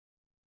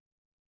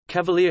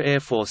Cavalier Air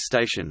Force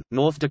Station,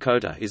 North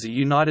Dakota is a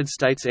United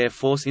States Air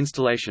Force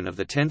installation of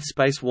the 10th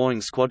Space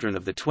Warning Squadron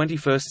of the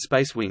 21st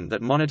Space Wing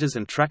that monitors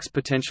and tracks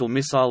potential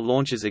missile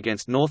launches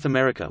against North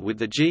America with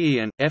the GE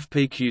and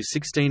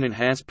FPQ-16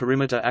 Enhanced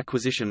Perimeter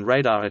Acquisition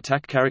Radar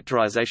Attack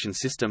Characterization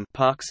System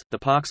 (PARCS). The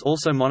PARCS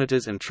also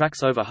monitors and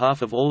tracks over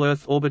half of all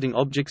Earth-orbiting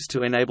objects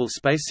to enable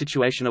space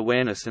situation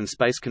awareness and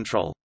space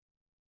control.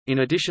 In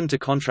addition to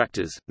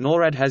contractors,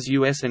 NORAD has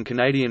U.S. and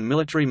Canadian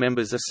military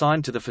members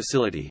assigned to the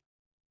facility.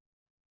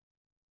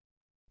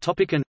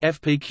 An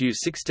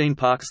FPQ-16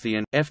 PARCS.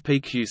 The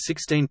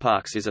FPQ-16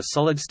 PARCS is a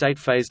solid-state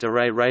phased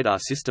array radar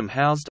system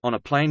housed on a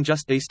plain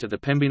just east of the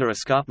Pembina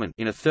Escarpment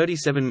in a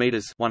 37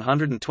 meters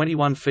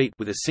 (121 feet)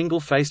 with a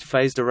single-faced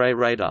phased array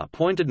radar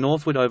pointed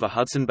northward over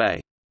Hudson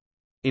Bay.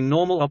 In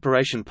normal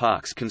operation,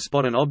 PARCS can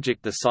spot an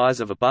object the size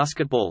of a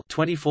basketball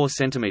 24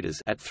 centimeters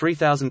at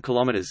 3,000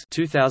 kilometers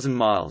 (2,000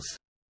 miles).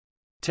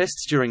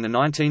 Tests during the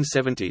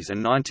 1970s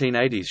and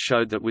 1980s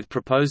showed that with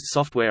proposed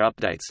software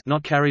updates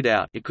not carried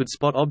out, it could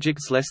spot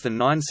objects less than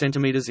 9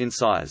 cm in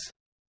size.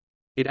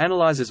 It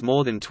analyzes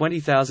more than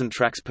 20,000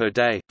 tracks per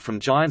day, from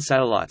giant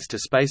satellites to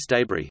space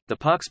debris. The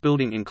PARCS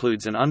building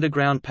includes an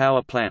underground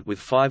power plant with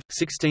 5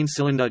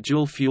 16-cylinder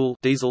dual-fuel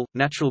diesel,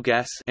 natural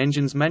gas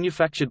engines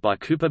manufactured by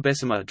Cooper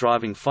Bessemer,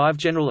 driving 5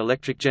 General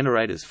Electric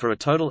generators for a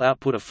total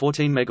output of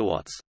 14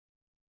 megawatts.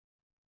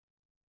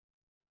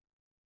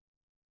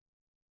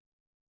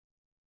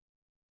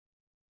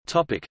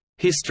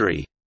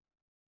 History.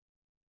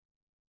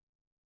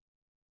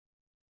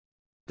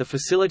 The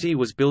facility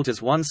was built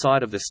as one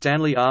side of the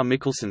Stanley R.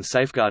 Michelson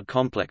Safeguard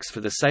Complex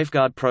for the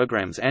Safeguard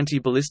program's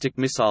anti-ballistic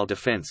missile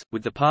defense,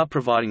 with the PAR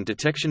providing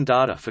detection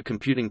data for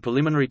computing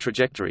preliminary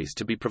trajectories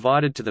to be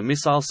provided to the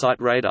missile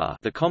site radar.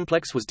 The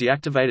complex was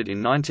deactivated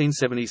in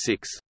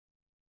 1976.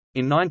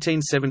 In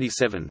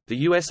 1977,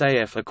 the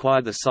USAF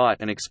acquired the site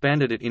and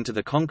expanded it into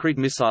the Concrete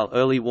Missile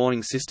Early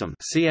Warning System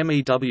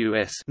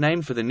 (CMEWS),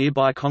 named for the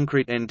nearby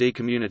Concrete ND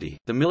community.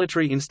 The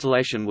military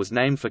installation was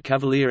named for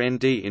Cavalier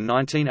ND in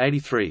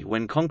 1983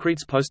 when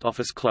Concrete's post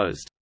office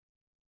closed.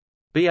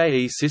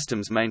 BAE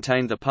Systems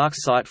maintained the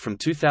PARCS site from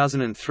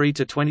 2003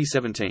 to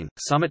 2017.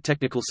 Summit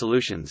Technical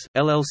Solutions,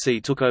 LLC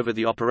took over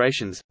the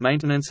operations,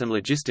 maintenance and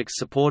logistics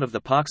support of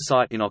the PARCS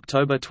site in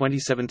October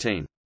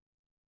 2017.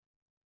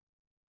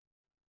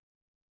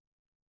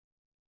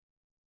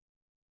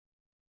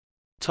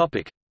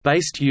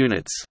 Based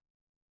units.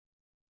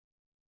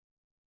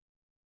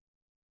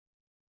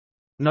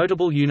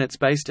 Notable units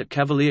based at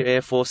Cavalier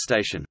Air Force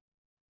Station.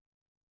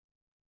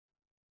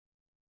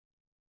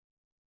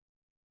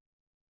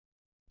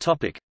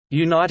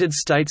 United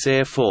States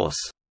Air Force.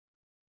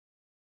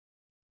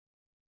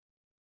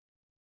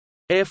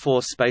 Air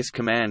Force Space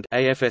Command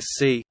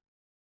 (AFSC),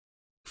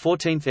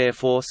 14th Air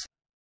Force,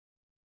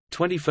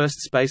 21st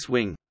Space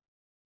Wing,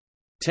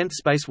 10th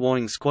Space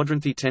Warning Squadron.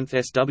 The 10th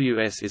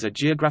SWS is a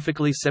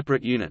geographically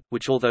separate unit,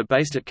 which although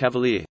based at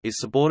Cavalier, is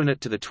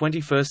subordinate to the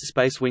 21st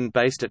Space Wing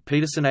based at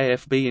Peterson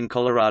AFB in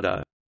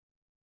Colorado.